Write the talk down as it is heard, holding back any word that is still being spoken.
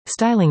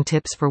Styling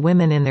tips for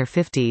women in their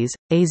 50s,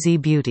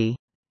 AZBeauty.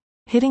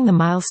 Hitting the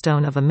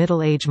milestone of a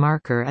middle age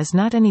marker is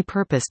not any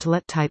purpose to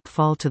let type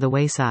fall to the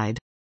wayside.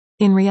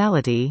 In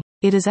reality,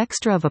 it is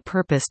extra of a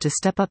purpose to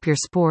step up your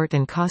sport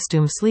and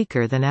costume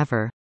sleeker than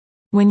ever.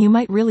 When you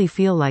might really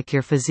feel like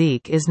your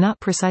physique is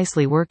not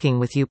precisely working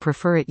with you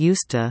prefer it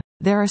used to,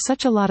 there are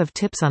such a lot of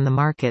tips on the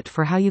market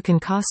for how you can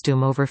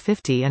costume over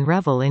 50 and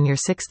revel in your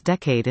 6th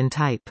decade in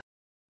type.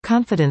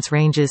 Confidence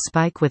ranges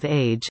spike with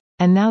age,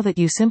 and now that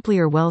you simply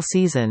are well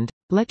seasoned,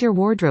 let your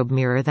wardrobe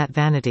mirror that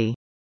vanity.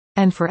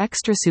 And for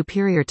extra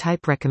superior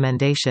type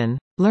recommendation,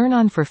 learn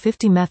on for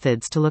 50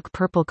 methods to look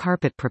purple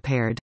carpet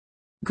prepared.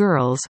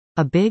 Girls,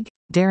 a big,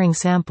 daring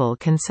sample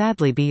can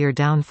sadly be your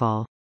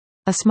downfall.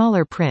 A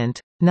smaller print,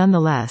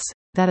 nonetheless,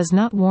 that is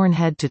not worn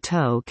head to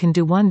toe can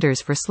do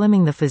wonders for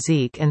slimming the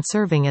physique and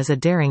serving as a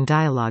daring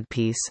dialogue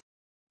piece.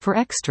 For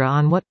extra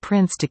on what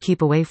prints to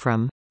keep away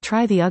from,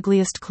 try the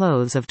ugliest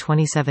clothes of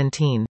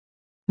 2017.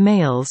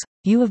 Males,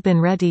 you have been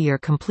ready your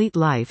complete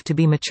life to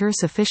be mature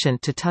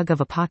sufficient to tug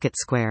of a pocket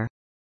square.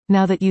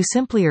 Now that you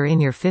simply are in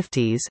your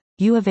 50s,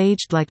 you have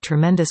aged like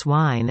tremendous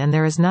wine and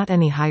there is not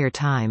any higher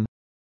time.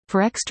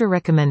 For extra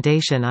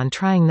recommendation on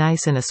trying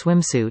nice in a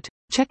swimsuit,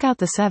 check out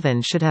the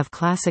 7 should have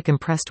classic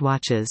impressed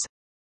watches.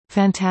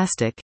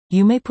 Fantastic,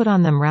 you may put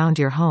on them round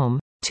your home,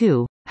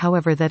 too,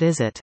 however that is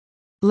it.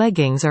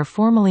 Leggings are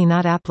formally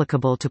not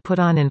applicable to put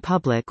on in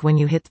public when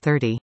you hit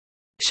 30.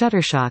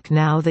 Shuttershock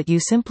now that you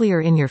simply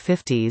are in your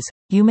 50s,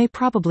 you may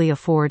probably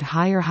afford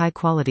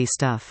high-quality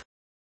stuff.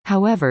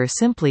 However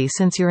simply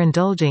since you're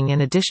indulging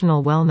in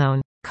additional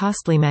well-known,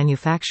 costly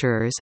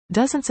manufacturers,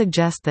 doesn't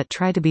suggest that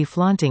try to be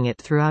flaunting it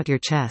throughout your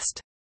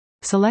chest.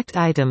 Select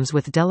items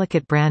with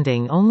delicate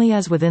branding only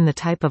as within the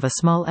type of a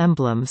small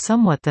emblem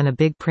somewhat than a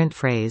big print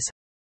phrase.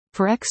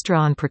 For extra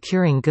on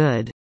procuring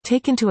good,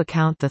 take into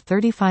account the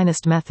 30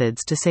 finest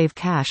methods to save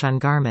cash on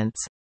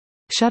garments.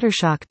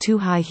 Shuttershock too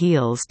high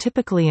heels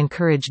typically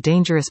encourage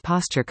dangerous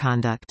posture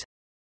conduct.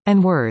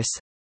 And worse.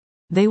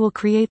 They will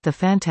create the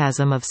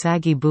phantasm of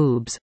saggy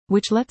boobs,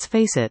 which let's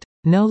face it,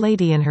 no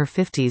lady in her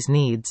 50s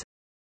needs.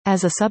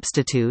 As a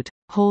substitute,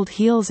 hold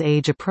heels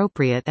age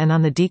appropriate and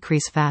on the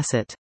decrease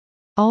facet.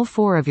 All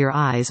 4 of your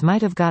eyes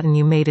might have gotten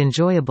you made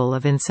enjoyable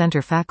of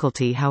in-center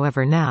faculty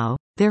however now,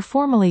 they're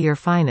formally your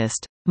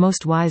finest,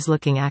 most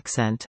wise-looking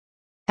accent.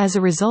 As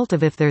a result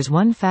of if there's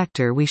one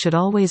factor we should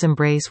always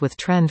embrace with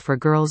trend for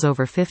girls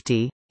over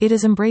 50, it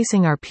is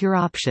embracing our pure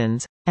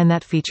options, and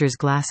that features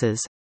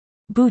glasses.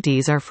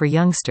 Booties are for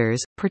youngsters,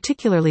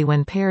 particularly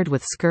when paired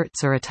with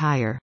skirts or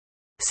attire.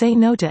 Say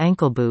no to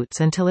ankle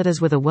boots until it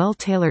is with a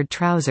well-tailored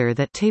trouser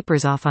that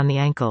tapers off on the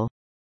ankle.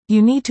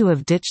 You need to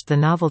have ditched the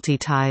novelty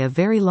tie a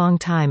very long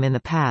time in the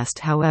past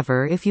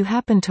however if you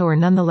happen to are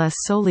nonetheless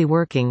solely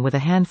working with a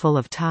handful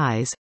of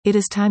ties, it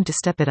is time to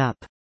step it up.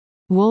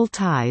 Wool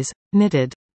ties, knitted,